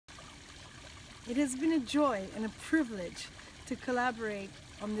It has been a joy and a privilege to collaborate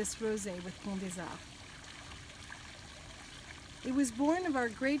on this rosé with Pont des Arts. It was born of our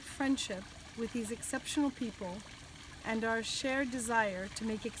great friendship with these exceptional people and our shared desire to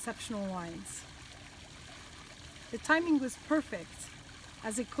make exceptional wines. The timing was perfect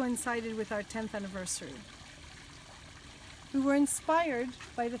as it coincided with our 10th anniversary. We were inspired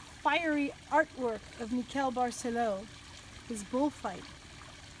by the fiery artwork of Miquel Barceló, his bullfight,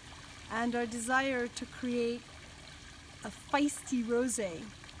 and our desire to create a feisty rosé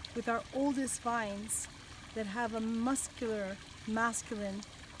with our oldest vines that have a muscular, masculine,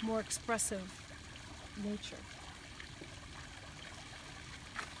 more expressive nature.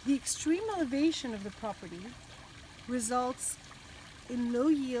 The extreme elevation of the property results in low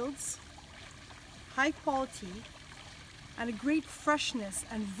yields, high quality, and a great freshness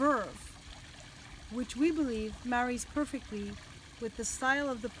and verve, which we believe marries perfectly with the style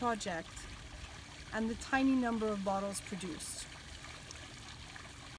of the project and the tiny number of bottles produced.